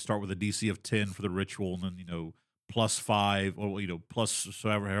I start with a DC of 10 for the ritual, and then +5 or plus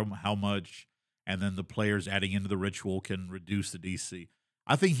how much, and then the players adding into the ritual can reduce the DC.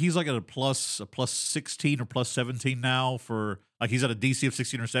 I think he's like at a plus 16 or plus 17 now for like he's at a DC of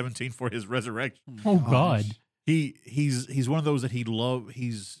 16 or 17 for his resurrection. Oh god. He's one of those that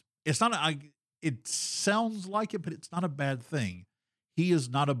it's not it sounds like it, but it's not a bad thing. He is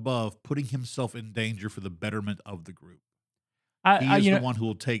not above putting himself in danger for the betterment of the group. He is the one who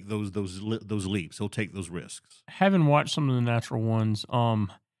will take those leaps. He'll take those risks. Having watched some of the natural ones,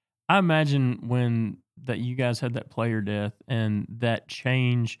 I imagine when that you guys had that player death and that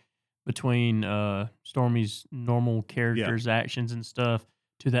change between Stormy's normal character's actions and stuff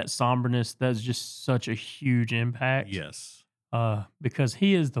to that somberness, that's just such a huge impact. Yes. Because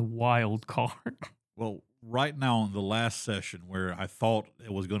he is the wild card. Well, right now in the last session where I thought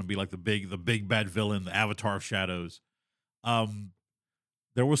it was going to be like the big bad villain, the Avatar of Shadows,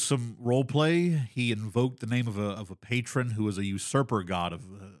 there was some role play. He invoked the name of a patron who was a usurper god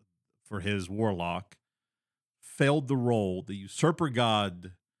for his warlock. Failed the roll. The usurper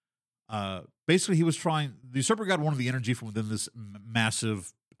god, basically, the usurper god wanted the energy from within this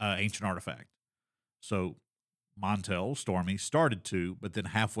massive ancient artifact. So Montel, Stormy, started to, but then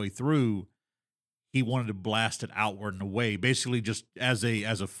halfway through, he wanted to blast it outward and away, basically just as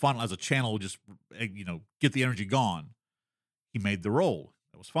a funnel, as a channel, just get the energy gone. He made the roll.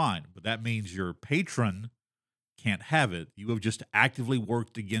 That was fine, but that means your patron can't have it. You have just actively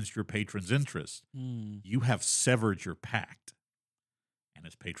worked against your patron's interest. You have severed your pact, and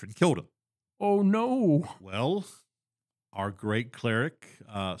his patron killed him. Oh no! Well, our great cleric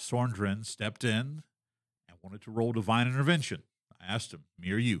Sorndrin stepped in and wanted to roll divine intervention. I asked him,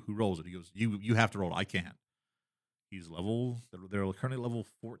 "Me or you? Who rolls it?" He goes, "You have to roll it. I can't." He's they're currently level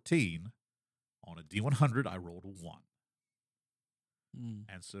 14. On a D100, I rolled a 1.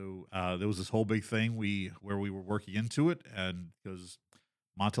 And so there was this whole big thing where we were working into it, and because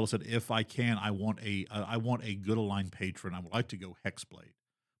Montel said, "If I can, I want a good aligned patron. I would like to go Hexblade.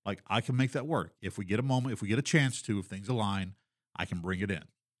 Like I can make that work if we get a moment, if we get a chance to, if things align, I can bring it in."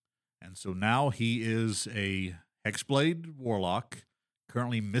 And so now he is a Hexblade warlock,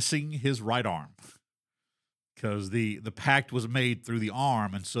 currently missing his right arm because the pact was made through the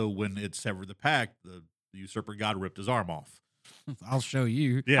arm, and so when it severed the pact, the usurper god ripped his arm off. I'll show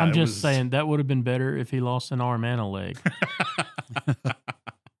you. Yeah, I'm just saying that would have been better if he lost an arm and a leg.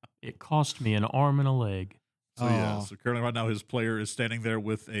 It cost me an arm and a leg. So currently right now his player is standing there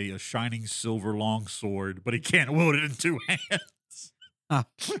with a shining silver long sword, but he can't wield it in 2 hands.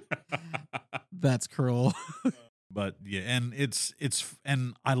 That's cruel. But yeah, and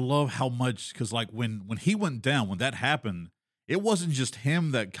and I love how much, because like when he went down, when that happened, it wasn't just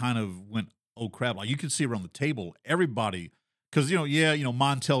him that kind of went, oh crap. Like you could see around the table, everybody, because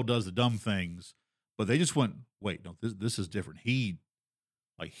Montel does the dumb things, but they just went, wait, no, this is different. He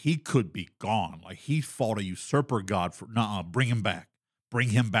could be gone. Like he fought a usurper god for bring him back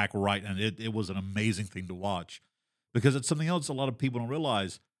right. And it was an amazing thing to watch, because it's something else a lot of people don't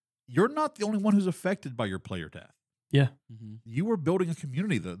realize. You're not the only one who's affected by your player death. Yeah. You were building a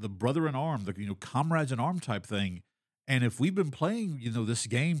community, the brother in arm, the comrades in arm type thing. And if we've been playing, this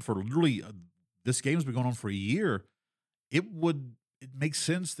game for literally, this game's been going on for a year, it makes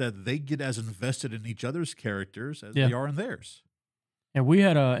sense that they get as invested in each other's characters as they are in theirs. And we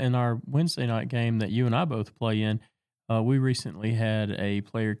had in our Wednesday night game that you and I both play in, we recently had a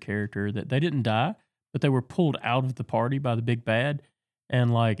player character that they didn't die, but they were pulled out of the party by the big bad.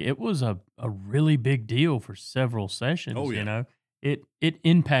 And like it was a really big deal for several sessions. Oh, yeah. It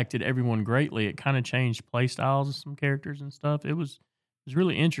impacted everyone greatly. It kind of changed play styles of some characters and stuff. It was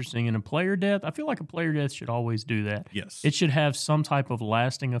really interesting. And a player death, I feel like a player death should always do that. Yes. It should have some type of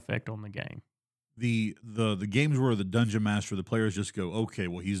lasting effect on the game. The games where the dungeon master, the players just go, okay,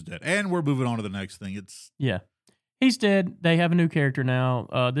 well, he's dead, and we're moving on to the next thing. He's dead. They have a new character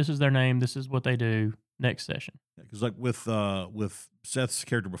now. This is their name. This is what they do. Next session. Because like with Seth's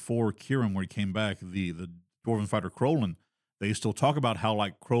character before, Kieran, where he came back, the dwarven fighter Crowlin, they still talk about how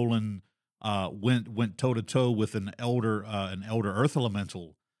like Crowlin went toe to toe with an elder earth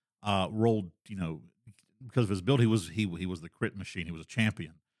elemental, rolled, because of his build, he was the crit machine. He was a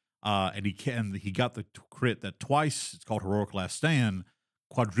champion. And he got the crit that twice. It's called Heroic Last Stand.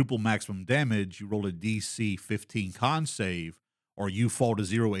 Quadruple maximum damage. You roll a DC 15 con save, or you fall to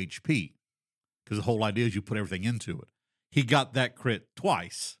 0 HP. Because the whole idea is you put everything into it. He got that crit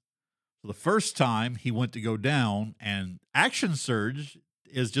twice. So the first time he went to go down, and Action Surge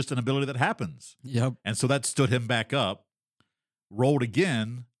is just an ability that happens. Yep. And so that stood him back up. Rolled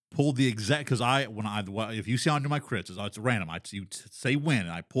again. Pulled the exact, because if you see under my crits, it's random. You say when,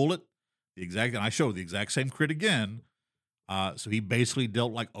 and I pull it, and I show the exact same crit again. So he basically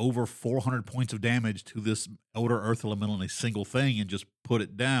dealt like over 400 points of damage to this Elder Earth Elemental in a single thing and just put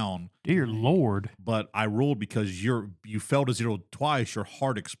it down. Dear Lord. But I ruled because you fell to 0 twice, your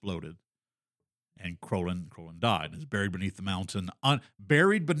heart exploded. And Crowlin died. Is buried beneath the mountain,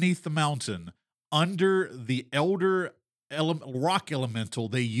 under the Elder rock elemental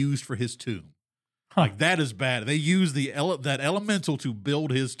they used for his tomb. Like that is bad. They used that elemental to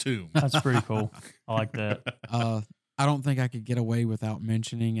build his tomb. That's pretty cool. I like that. I don't think I could get away without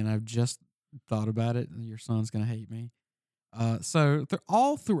mentioning, and I've just thought about it, and your son's going to hate me. So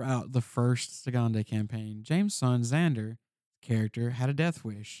all throughout the first Sagande campaign, James' son, Xander, character, had a death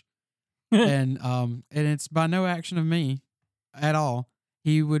wish. and it's by no action of me at all.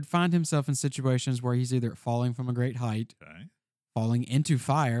 He would find himself in situations where he's either falling from a great height, falling into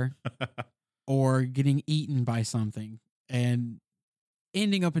fire, or getting eaten by something, and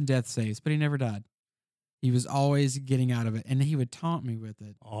ending up in death saves, but he never died. He was always getting out of it, and he would taunt me with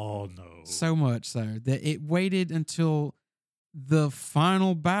it. Oh, no. So much so that it waited until the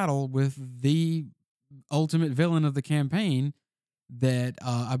final battle with the ultimate villain of the campaign that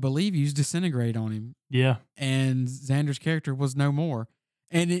I believe used Disintegrate on him. Yeah. And Xander's character was no more.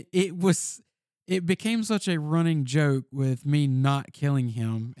 And it became such a running joke with me not killing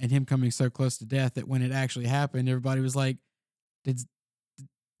him and him coming so close to death that when it actually happened, everybody was like, did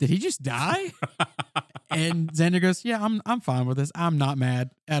he just die? And Xander goes, yeah, I'm fine with this. I'm not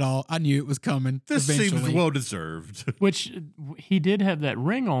mad at all. I knew it was coming. This eventually. seems well deserved. Which he did have that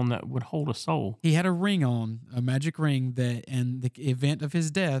ring on that would hold a soul. He had a ring on, a magic ring that in the event of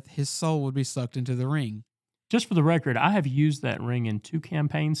his death, his soul would be sucked into the ring. Just for the record, I have used that ring in 2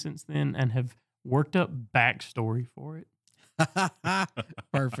 campaigns since then and have worked up backstory for it.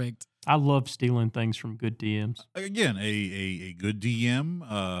 Perfect. I love stealing things from good DMs. Again, a good DM,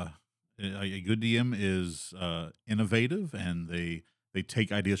 a good DM is innovative, and they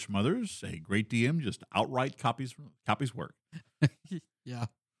take ideas from others. A great DM just outright copies work. Yeah.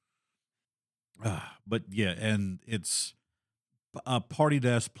 But yeah, and it's party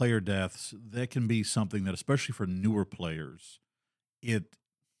deaths, player deaths. That can be something that, especially for newer players,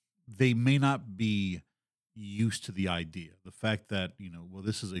 they may not be used to the idea. The fact that, well,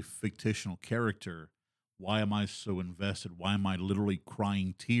 this is a fictional character. Why am I so invested? Why am I literally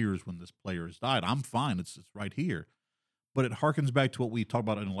crying tears when this player has died? I'm fine. It's right here. But it harkens back to what we talk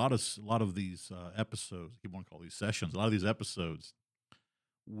about in a lot of these episodes. I want to call these sessions. A lot of these episodes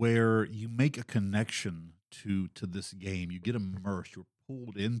where you make a connection to this game. You get immersed. You're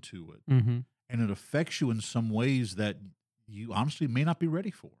pulled into it, and it affects you in some ways that you honestly may not be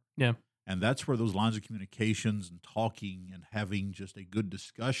ready for. Yeah. And that's where those lines of communications and talking and having just a good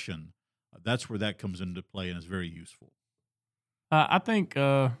discussion, that's where that comes into play and is very useful. I think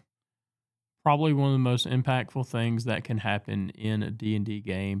probably one of the most impactful things that can happen in a D&D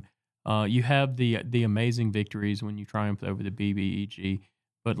game, you have the amazing victories when you triumph over the BBEG,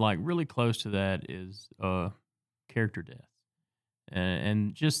 but like really close to that is character death.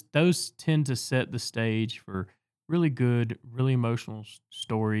 And just those tend to set the stage for really good, really emotional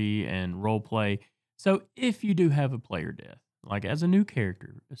story and role play. So if you do have a player death, like as a new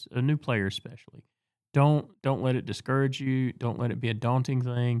character, a new player especially, don't let it discourage you. Don't let it be a daunting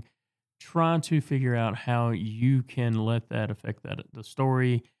thing. Try to figure out how you can let that affect the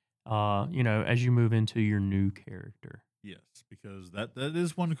story. As you move into your new character. Yes, because that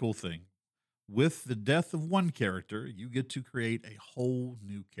is one cool thing. With the death of one character, you get to create a whole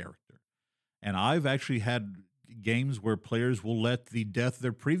new character. And I've actually had games where players will let the death of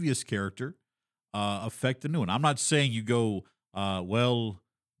their previous character affect the new one. I'm not saying you go,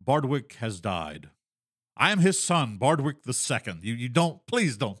 Bardwick has died. I am his son, Bardwick the Second. You don't,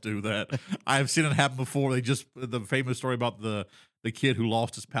 please don't do that. I've seen it happen before. The famous story about the kid who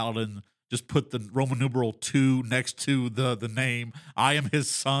lost his paladin, just put the Roman numeral 2 next to the name. I am his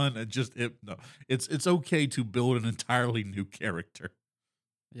son, and it's okay to build an entirely new character.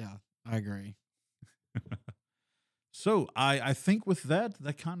 Yeah, I agree. So I think with that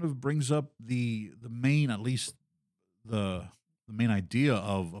kind of brings up the main, at least the main idea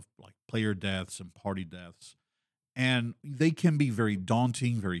of like player deaths and party deaths. And they can be very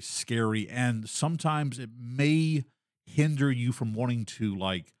daunting, very scary, and sometimes it may hinder you from wanting to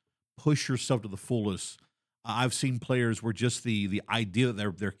like push yourself to the fullest. I've seen players where just the idea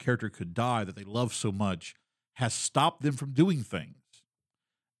that their character could die that they love so much has stopped them from doing things.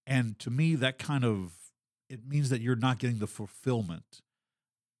 And to me, that kind of, it means that you're not getting the fulfillment.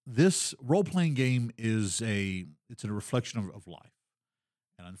 This role-playing game it's a reflection of life.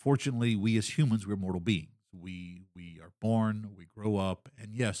 And unfortunately, we as humans, we're mortal beings. We are born, we grow up,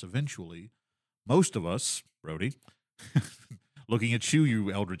 and yes, eventually, most of us, Brody, looking at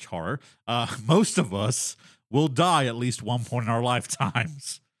you eldritch horror, most of us will die at least one point in our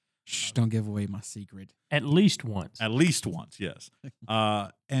lifetimes. Shh, don't give away my secret. At least once. At least once, yes.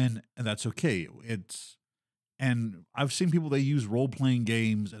 And that's okay. And I've seen people, they use role-playing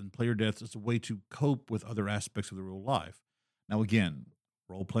games and player deaths as a way to cope with other aspects of their real life. Now, again,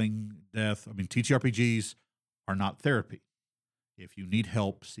 role-playing death, TTRPGs are not therapy. If you need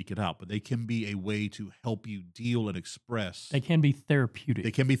help, seek it out. But they can be a way to help you deal and express. They can be therapeutic.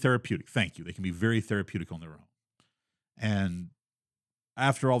 They can be therapeutic. Thank you. They can be very therapeutic on their own. And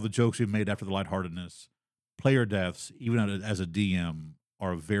after all the jokes we've made, after the lightheartedness, player deaths, even as a DM,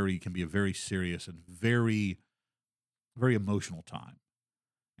 can be a very serious and very, very emotional time.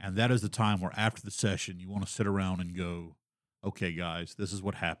 And that is the time where after the session, you want to sit around and go, okay, guys, this is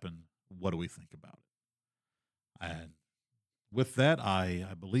what happened. What do we think about it? And with that, I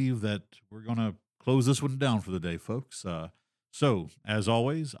believe that we're going to close this one down for the day, folks. So, as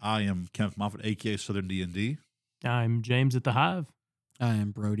always, I am Kenneth Moffitt, a.k.a. Southern D&D. I'm James at the Hive. I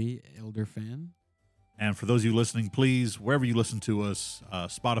am Brody, Elder Fan. And for those of you listening, please, wherever you listen to us,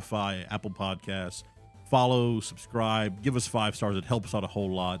 Spotify, Apple Podcasts, follow, subscribe, give us 5 stars. It helps out a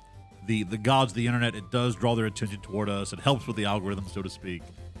whole lot. The gods of the internet, it does draw their attention toward us. It helps with the algorithm, so to speak.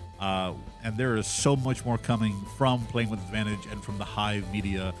 And there is so much more coming from Playing with Advantage and from the Hive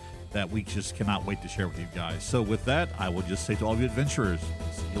Media that we just cannot wait to share with you guys. So with that, I will just say to all of you adventurers,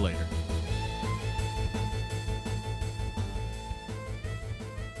 see you later.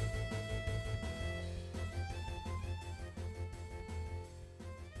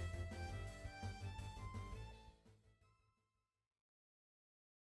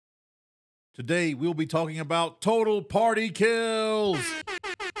 Today, we'll be talking about total party kills.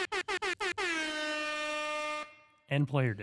 And player death.